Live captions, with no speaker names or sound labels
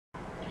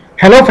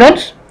Hello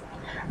friends,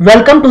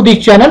 welcome to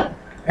this channel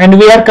and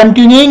we are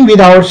continuing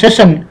with our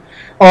session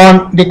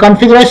on the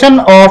configuration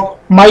of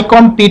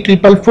MiCOM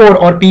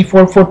P444 or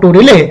P442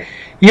 relay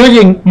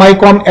using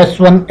MiCOM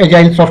S1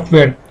 Agile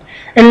software.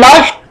 In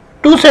last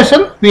two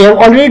sessions we have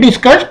already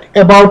discussed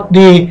about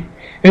the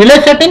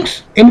relay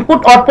settings,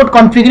 input-output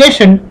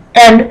configuration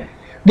and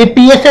the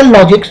PSL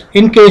logics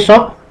in case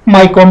of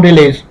MiCOM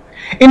relays.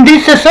 In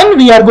this session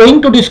we are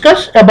going to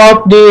discuss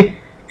about the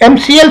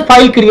MCL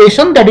file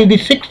creation, that is the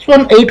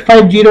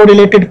 61850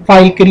 related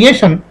file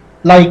creation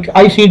like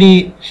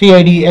ICD,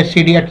 CID,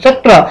 SCD,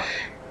 etc.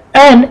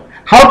 and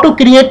how to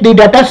create the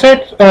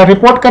datasets,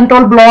 report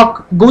control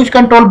block, GUI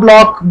control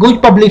block, GUI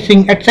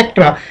publishing,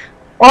 etc.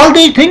 All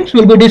these things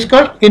will be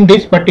discussed in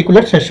this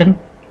particular session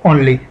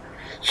only.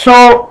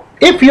 So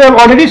if you have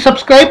already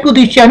subscribed to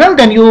this channel,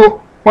 then you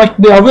must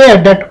be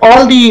aware that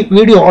all the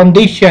video on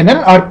this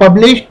channel are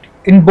published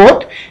in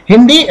both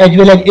Hindi as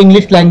well as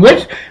English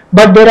language,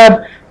 but there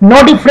are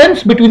no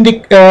difference between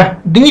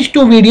these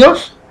two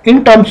videos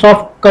in terms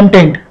of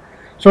content.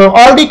 So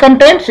all the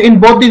contents in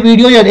both the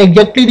videos are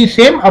exactly the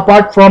same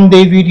apart from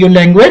the video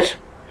language.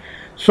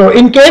 So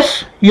in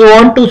case you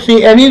want to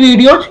see any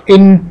videos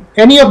in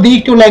any of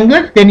these two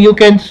languages, then you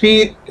can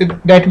see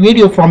that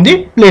video from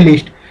the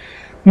playlist.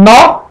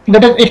 Now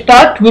let us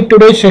start with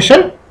today's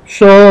session.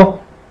 So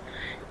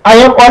I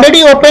have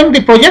already opened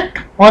the project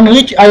on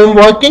which I am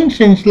working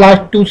since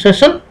last two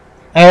sessions,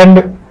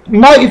 and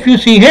now if you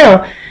see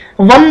here,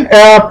 one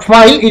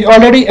file is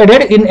already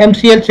added in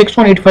MCL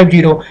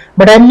 61850,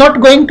 but I am not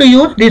going to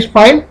use this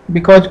file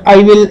because I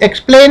will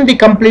explain the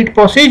complete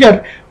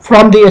procedure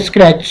from the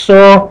scratch.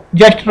 So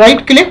just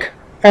right click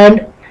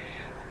and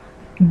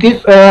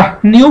this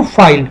new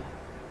file.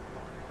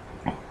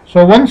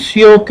 So once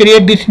you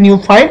create this new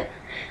file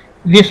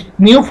 000,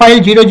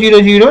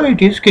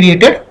 it is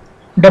created.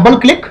 Double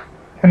click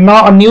and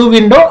now a new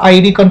window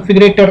ID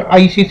configurator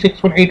IC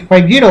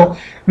 61850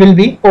 will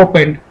be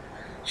opened.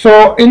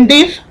 So in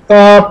this,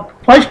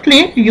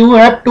 firstly you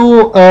have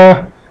to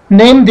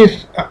name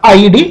this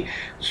ID.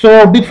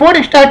 So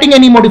before starting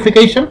any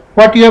modification,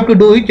 what you have to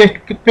do is just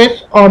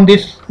press on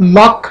this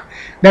lock,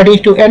 that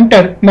is to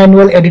enter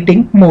manual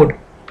editing mode.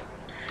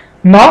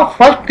 Now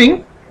first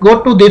thing,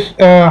 go to this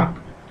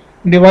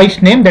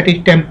device name, that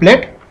is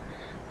template,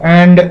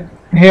 and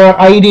here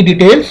ID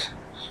details.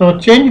 So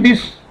change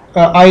this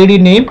ID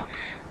name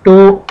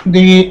to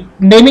the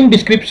naming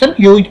description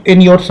used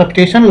in your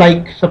substation,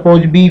 like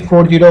suppose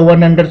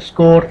B401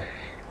 underscore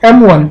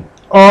M1,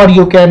 or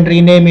you can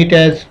rename it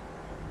as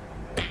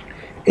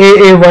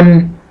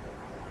AA1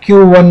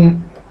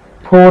 Q1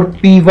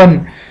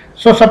 4P1.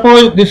 So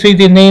suppose this is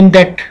the name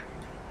that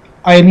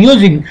I am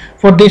using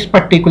for this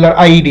particular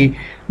ID.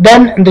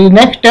 Then the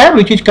next tab,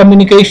 which is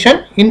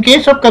communication. In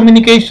case of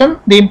communication,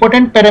 the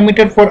important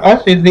parameter for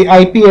us is the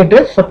IP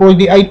address. Suppose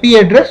the IP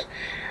address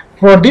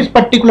for this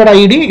particular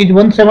ID is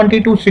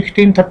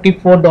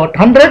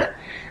 172.16.34.100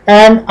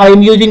 and I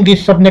am using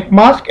this subnet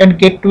mask, and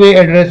gateway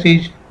address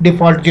is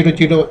default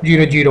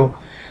 0000.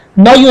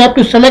 Now you have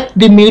to select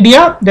the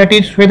media, that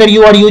is whether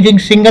you are using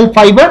single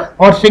fiber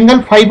or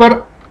single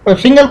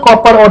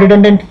copper or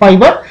redundant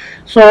fiber.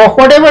 So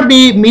whatever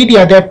the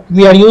media that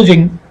we are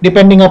using,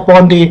 depending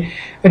upon the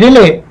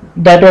relay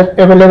that is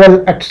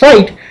available at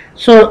site,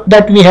 so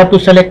that we have to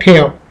select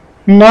here.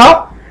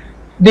 Now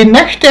the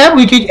next tab,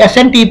 which is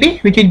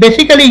SNTP, which is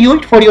basically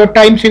used for your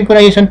time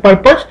synchronization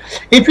purpose.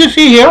 If you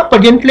see here,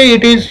 presently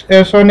it is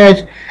shown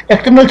as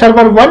external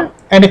server 1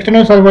 and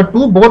external server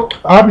 2, both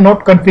are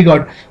not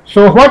configured.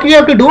 So what you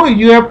have to do is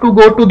you have to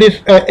go to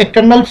this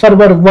external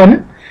server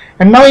 1,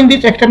 and now in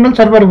this external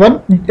server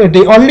 1,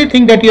 the only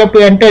thing that you have to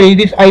enter is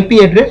this IP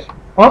address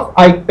of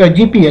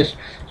GPS.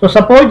 So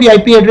suppose the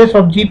IP address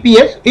of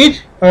GPS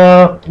is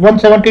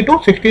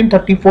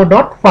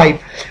 172.16.34.5.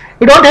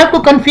 You don't have to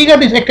configure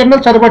this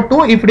external server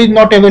 2 if it is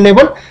not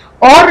available,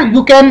 or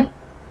you can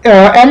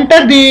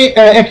enter the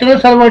external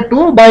server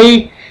 2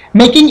 by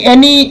making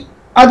any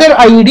other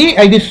ID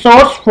as the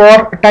source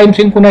for time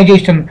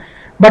synchronization.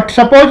 But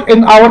suppose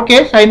in our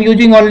case I am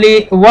using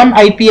only one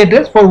IP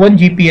address for one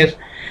GPS.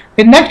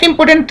 The next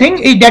important thing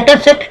is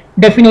dataset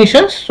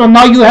definitions. So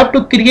now you have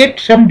to create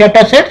some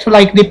datasets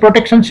like the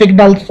protection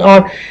signals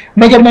or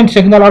measurement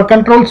signal or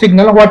control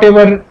signal,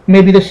 whatever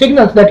may be the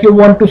signals that you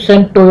want to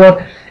send to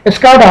your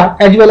SCADA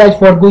as well as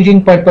for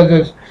GUIing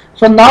purposes.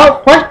 So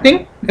now first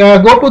thing,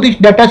 go to this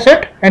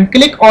dataset and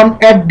click on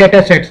add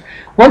datasets.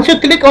 Once you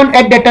click on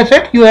add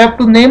dataset, you have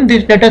to name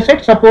this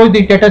dataset. Suppose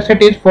this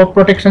dataset is for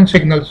protection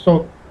signals,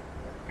 so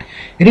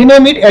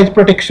rename it as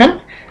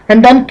protection,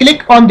 and then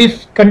click on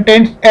this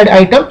contains add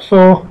item.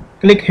 So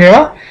click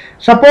here.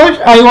 Suppose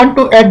I want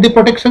to add the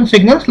protection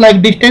signals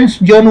like distance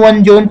zone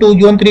 1, zone 2,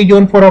 zone 3,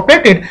 zone 4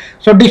 operated.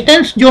 So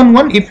distance zone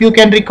 1, if you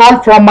can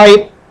recall from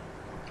my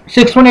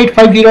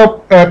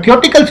 61850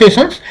 theoretical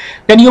sessions,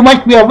 then you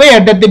must be aware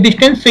that the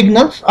distance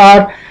signals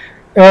are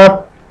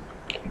the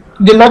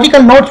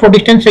logical nodes for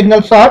distance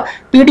signals are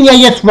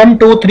PDIS 1,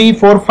 2, 3,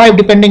 4, 5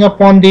 depending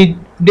upon the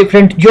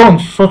different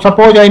zones. So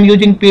suppose I am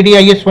using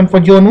PDIS1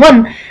 for zone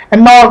 1,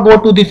 and now go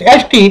to this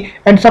ST,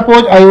 and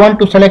suppose I want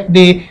to select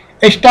the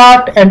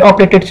start and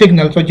operated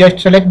signal. So just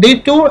select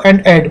these two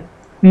and add.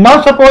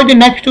 Now suppose the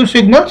next two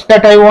signals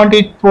that I want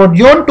it for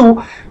zone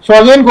 2.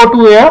 So again go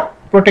to here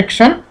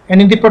protection,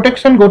 and in the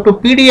protection go to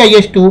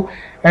PDIS2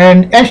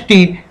 and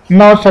ST.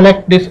 Now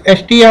select this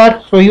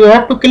STR. So you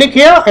have to click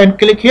here and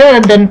click here,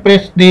 and then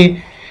press the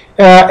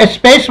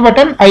space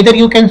button. Either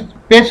you can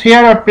press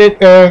here or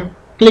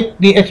click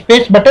the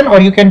space button, or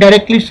you can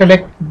directly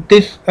select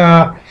this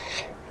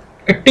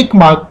tick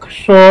mark.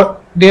 So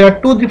there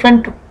are two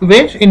different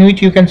ways in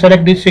which you can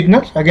select these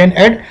signals. Again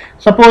add.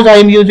 Suppose I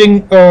am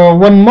using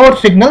one more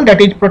signal,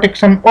 that is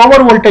protection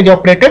over voltage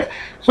operated.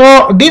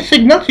 So these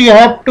signals you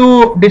have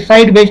to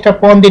decide based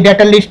upon the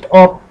data list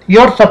of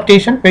your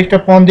substation, based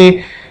upon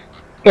the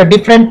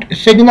different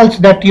signals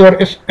that your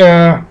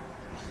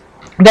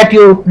that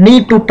you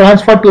need to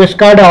transfer to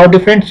SCADA, or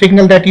different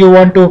signal that you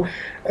want to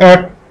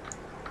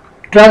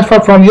transfer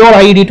from your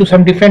ID to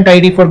some different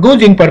ID for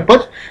gauging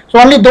purpose. So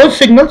only those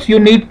signals you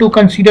need to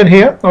consider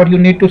here, or you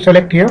need to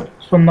select here.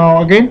 So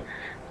now again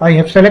I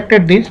have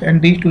selected this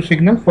and these two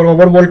signals for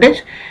over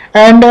voltage,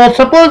 and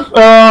suppose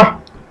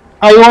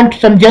I want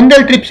some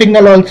general trip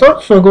signal also.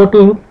 So go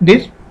to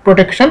this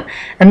protection,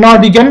 and now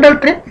the general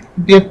trip,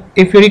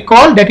 if you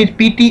recall, that is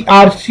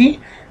PTRC.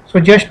 So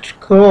just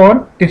go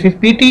on, this is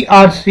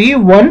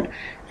PTRC1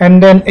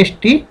 and then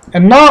ST,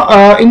 and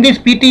now in this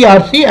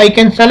PTRC I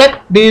can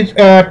select these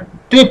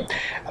trip,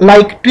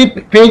 like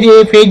trip phase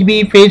A, phase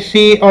B, phase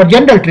C, or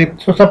general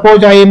trip. So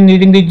suppose I am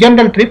using the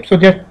general trip, so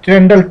just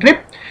general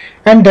trip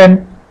and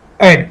then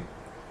add.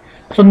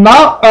 So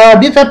now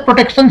these are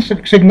protection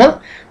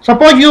signal.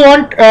 Suppose you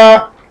want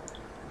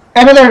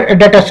another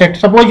data set.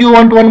 Suppose you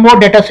want one more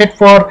data set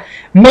for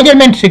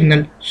measurement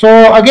signal.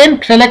 So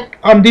again select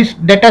on this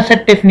data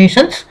set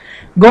definitions,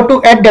 go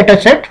to add data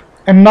set,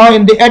 and now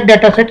in the add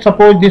data set,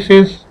 suppose this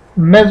is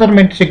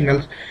measurement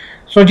signals.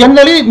 So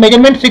generally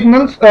measurement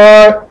signals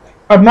are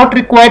not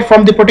required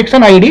from the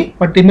protection ID,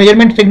 but the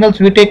measurement signals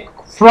we take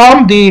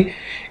from the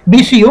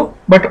BCU,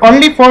 but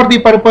only for the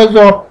purpose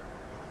of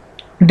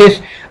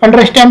this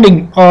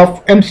understanding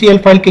of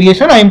MCL file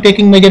creation, I am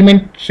taking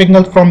measurement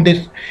signals from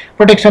this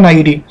protection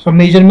ID. So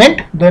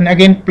measurement, then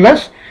again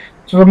plus.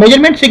 So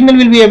measurement signal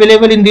will be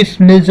available in this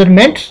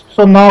measurements.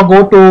 So now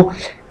go to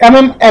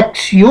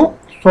MMXU,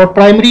 so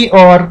primary,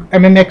 or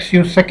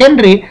MMXU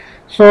secondary.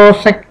 So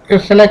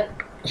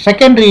select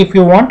secondary if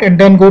you want, and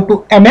then go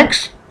to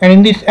MX, and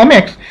in this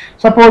MX,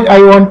 suppose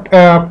I want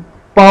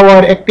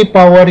power, active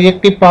power,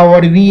 reactive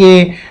power,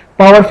 VA,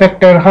 power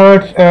factor,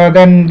 hertz,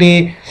 then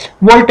the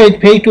voltage,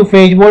 phase to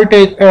phase,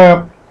 voltage,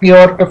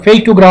 your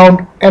phase to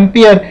ground,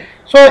 ampere.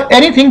 So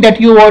anything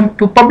that you want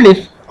to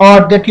publish,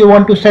 or that you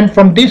want to send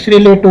from this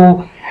relay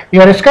to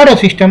your SCADA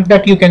system,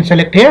 that you can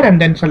select here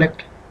and then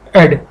select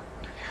add.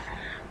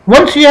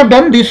 Once you have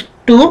done this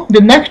two,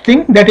 the next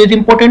thing that is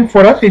important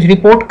for us is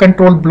report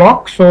control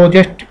block. So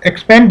just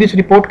expand this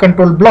report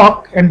control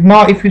block, and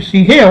now if you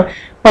see here,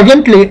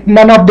 presently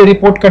none of the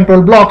report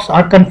control blocks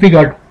are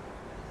configured.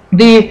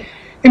 The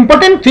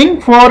important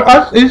thing for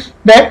us is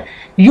that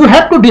you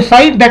have to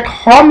decide that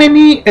how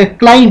many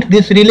clients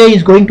this relay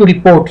is going to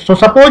report. So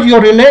suppose your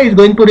relay is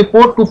going to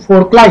report to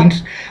 4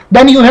 clients,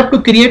 then you have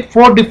to create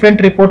 4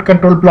 different report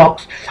control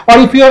blocks. Or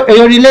if your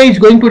relay is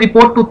going to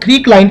report to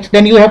 3 clients,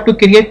 then you have to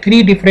create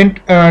 3 different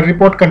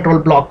report control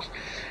blocks.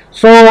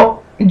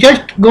 So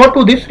just go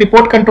to this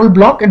report control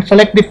block and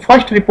select the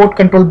first report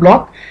control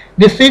block.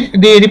 This is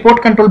the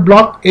report control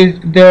block, is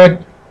the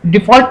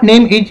default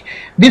name is,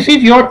 this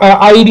is your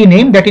ID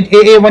name, that is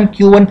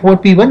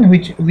AA1Q14P1,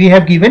 which we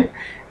have given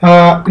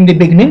in the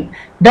beginning.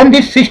 Then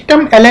this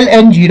system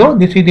LLN0,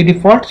 this is the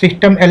default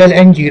system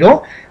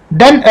LLN0.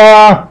 Then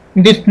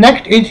this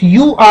next is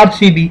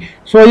URCB.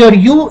 So your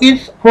U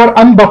is for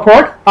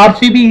unbuffered,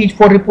 RCB is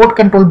for report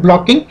control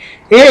blocking,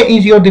 A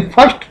is your the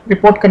first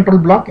report control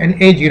block, and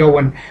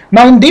A01.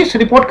 Now in this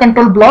report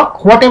control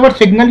block, whatever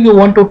signal you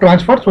want to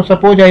transfer, so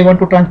suppose I want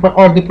to transfer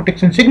all the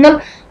protection signal,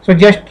 so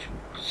just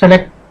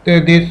select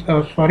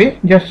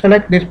just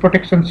select this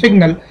protection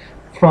signal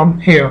from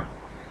here.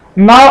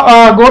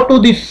 Now go to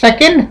the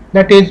second,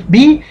 that is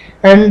B,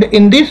 and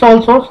in this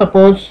also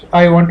suppose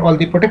I want all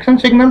the protection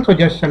signals, so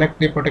just select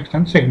the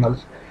protection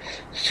signals.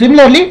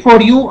 Similarly for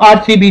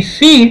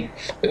URCBC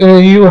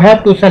you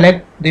have to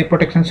select the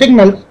protection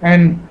signals,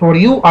 and for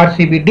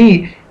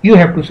URCBD you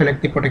have to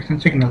select the protection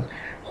signals.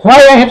 Why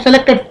I have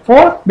selected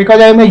 4? Because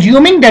I am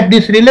assuming that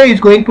this relay is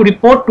going to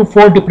report to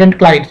 4 different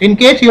clients. In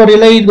case your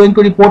relay is going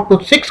to report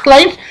to 6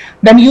 clients,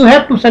 then you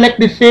have to select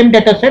the same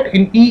data set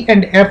in E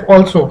and F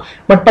also.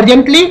 But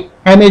presently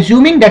I am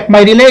assuming that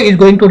my relay is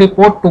going to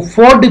report to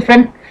 4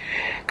 different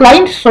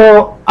clients,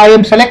 so I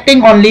am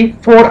selecting only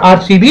 4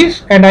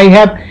 RCBs, and I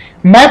have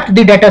mapped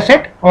the data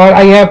set, or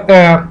I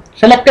have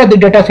selected the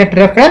data set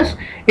reference.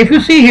 If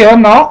you see here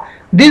now,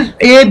 this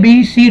A,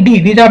 B, C, D,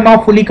 these are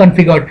now fully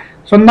configured.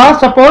 So now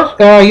suppose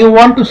you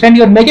want to send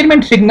your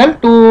measurement signal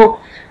to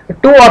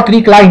 2 or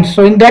 3 clients.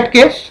 So in that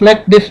case,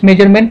 select this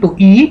measurement to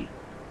E,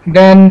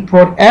 Then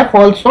for F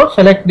also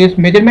select this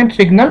measurement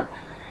signal.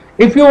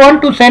 If you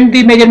want to send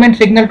the measurement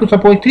signal to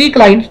suppose 3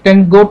 clients,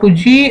 then go to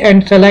G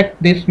and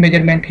select this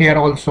measurement here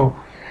also.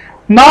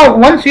 Now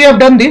once you have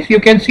done this, you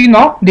can see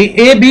now the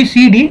A, B,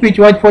 C, D, which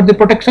was for the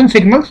protection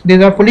signals,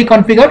 these are fully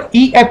configured.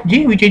 E, F,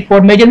 G, which is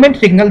for measurement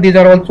signal, these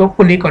are also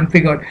fully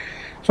configured.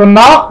 So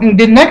now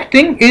the next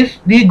thing is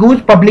the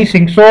goose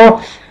publishing.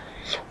 So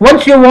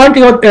once you want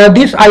your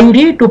this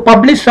IED to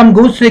publish some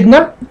goose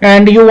signal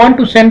and you want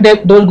to send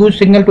those goose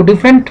signal to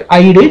different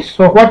IEDs,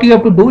 so what you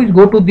have to do is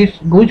go to this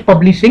goose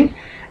publishing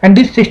and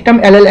this system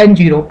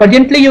LLN0.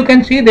 Presently you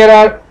can see there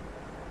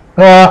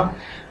are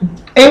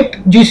 8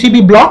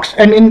 GCB blocks,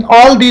 and in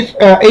all these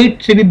 8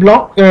 CB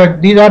blocks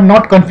these are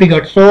not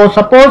configured. So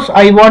suppose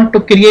I want to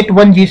create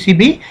one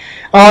GCB,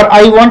 or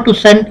I want to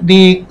send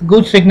the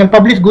goose signal,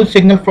 publish goose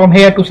signal from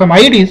here to some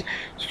IEDs.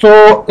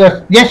 So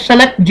just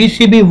select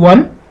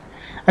GCB1.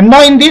 And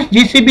now in this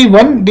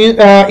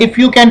GCB1, if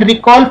you can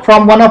recall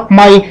from one of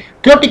my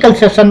theoretical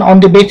session on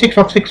the basics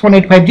of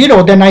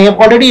 61850, then I have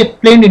already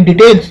explained in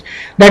details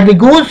that the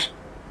goose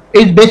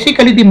is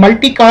basically the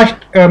multicast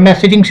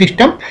messaging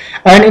system,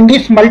 and in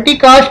this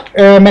multicast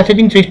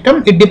messaging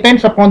system it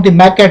depends upon the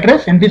MAC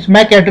address, and this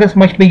MAC address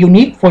must be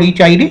unique for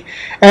each ID,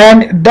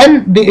 and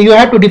then you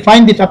have to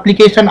define this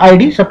application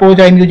ID. Suppose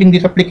I am using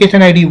this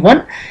application ID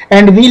 1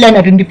 and VLAN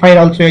identifier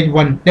also as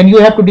 1. Then you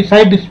have to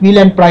decide this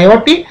VLAN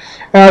priority.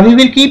 We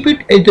will keep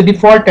it as the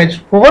default as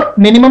 4.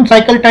 Minimum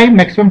cycle time,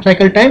 maximum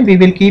cycle time, we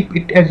will keep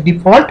it as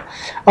default,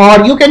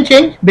 or you can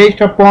change based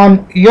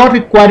upon your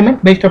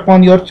requirement, based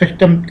upon your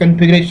system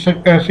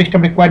configuration,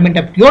 system requirement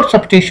of your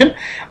substation.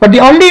 But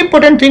the only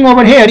important thing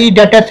over here is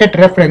dataset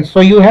reference.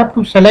 So you have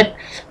to select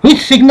which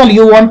signal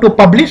you want to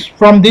publish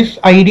from this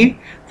ID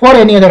for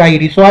any other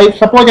ID. So I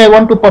suppose I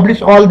want to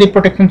publish all the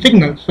protection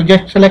signals, so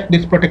just select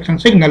this protection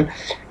signal,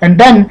 and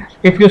then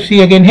if you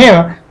see again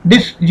here,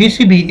 this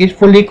GCB is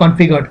fully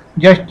configured.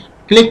 Just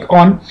click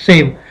on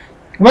save.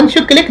 Once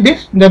you click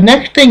this, the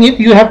next thing is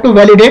you have to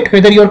validate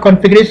whether your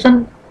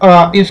configuration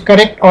is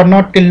correct or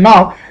not till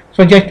now.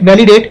 So just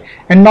validate,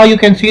 and now you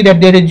can see that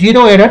there is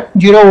 0 error,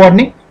 0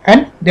 warning,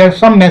 and there are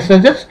some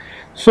messages,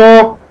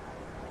 so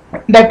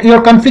that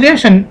your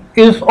configuration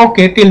is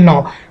okay till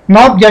now.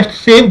 Now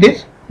just save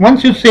this.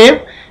 Once you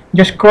save,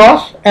 just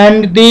cross,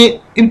 and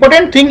the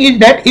important thing is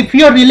that if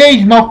your relay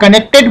is now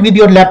connected with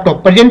your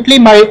laptop, presently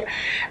my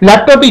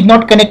laptop is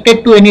not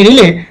connected to any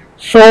relay,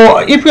 so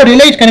if your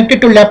relay is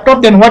connected to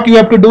laptop, then what you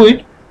have to do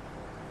is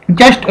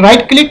just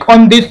right click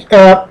on this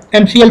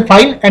MCL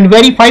file and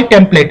verify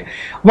template.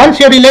 Once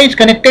your relay is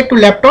connected to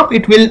laptop,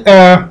 it will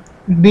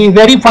be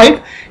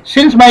verified.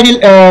 Since my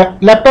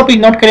laptop is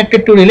not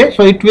connected to relay,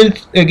 so it will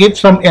give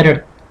some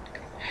error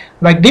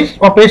like this,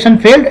 operation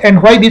failed.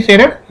 And why this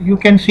error, you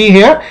can see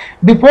here,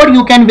 before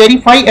you can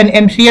verify an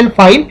MCL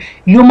file,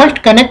 you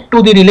must connect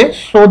to the relay,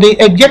 so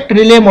the exact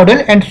relay model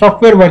and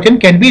software version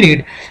can be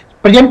read.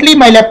 Presently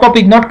my laptop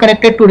is not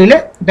connected to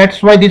relay,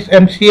 that's why this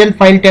MCL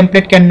file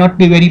template cannot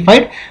be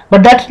verified,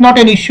 but that's not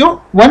an issue.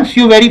 Once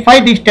you verify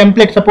this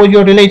template, suppose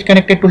your relay is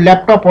connected to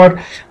laptop or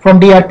from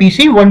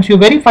DRPC, once you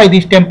verify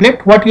this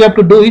template, what you have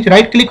to do is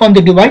right click on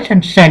the device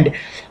and send.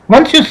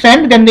 Once you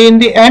send, then in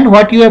the end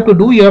what you have to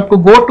do, you have to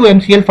go to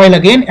MCL file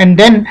again, and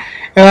then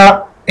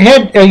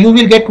here you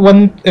will get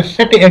one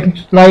setting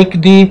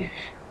like the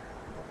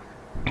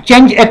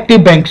change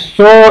active banks.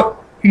 So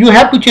you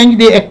have to change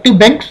the active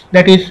banks,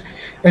 that is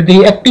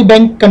the active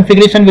bank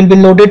configuration will be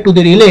loaded to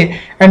the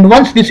relay, and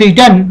once this is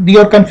done,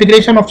 your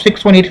configuration of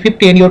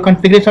 61850 and your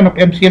configuration of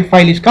MCL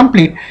file is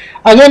complete.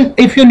 Again,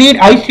 if you need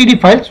ICD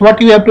files,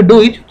 what you have to do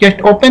is just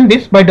open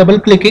this by double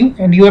clicking,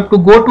 and you have to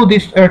go to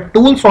this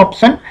tools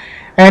option,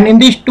 and in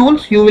these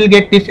tools you will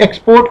get this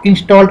export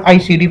installed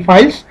ICD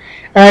files,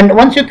 and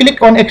once you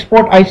click on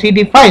export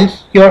ICD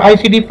files, your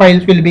ICD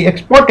files will be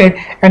exported,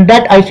 and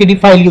that ICD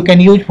file you can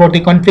use for the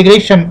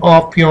configuration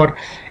of your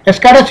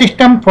SCADA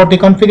system, for the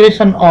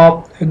configuration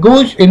of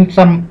goose in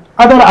some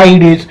other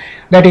IDs,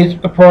 that is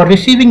for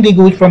receiving the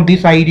goose from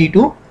this ID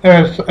to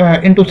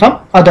into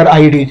some other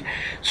IDs.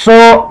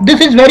 So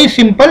this is very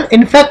simple.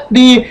 In fact,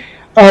 the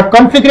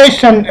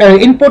configuration,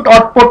 input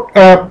output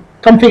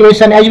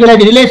configuration, as well as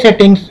relay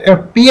settings,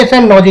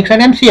 PSL logics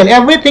and MCL,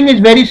 everything is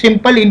very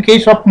simple in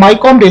case of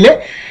MiCOM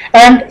relay,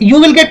 and you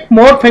will get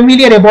more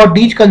familiar about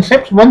these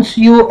concepts once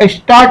you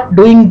start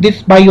doing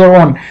this by your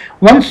own.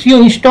 Once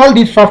you install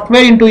this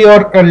software into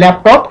your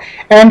laptop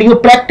and you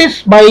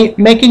practice by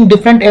making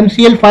different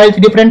MCL files,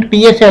 different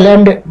PSL,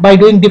 and by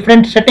doing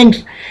different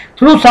settings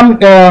through some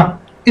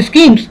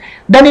schemes,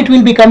 then it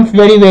will become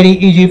very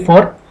easy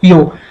for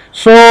you.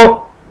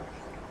 So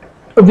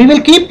we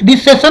will keep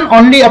this session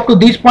only up to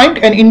this point,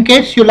 and in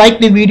case you like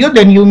the video,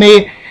 then you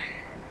may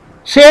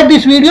share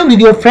this video with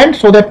your friends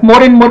so that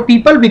more and more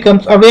people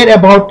becomes aware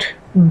about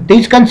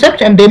these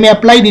concepts and they may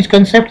apply these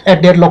concepts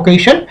at their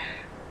location.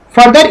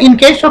 Further, in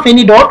case of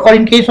any doubt or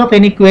in case of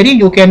any query,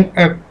 you can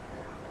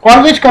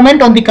always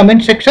comment on the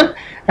comment section,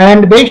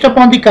 and based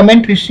upon the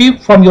comment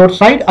received from your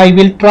side, I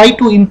will try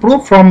to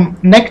improve from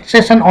next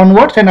session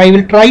onwards, and I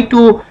will try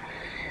to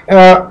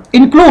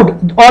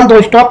include all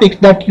those topics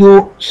that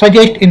you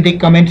suggest in the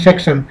comment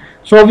section.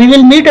 So we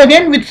will meet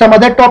again with some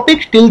other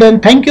topics. Till then,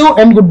 thank you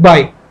and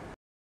goodbye.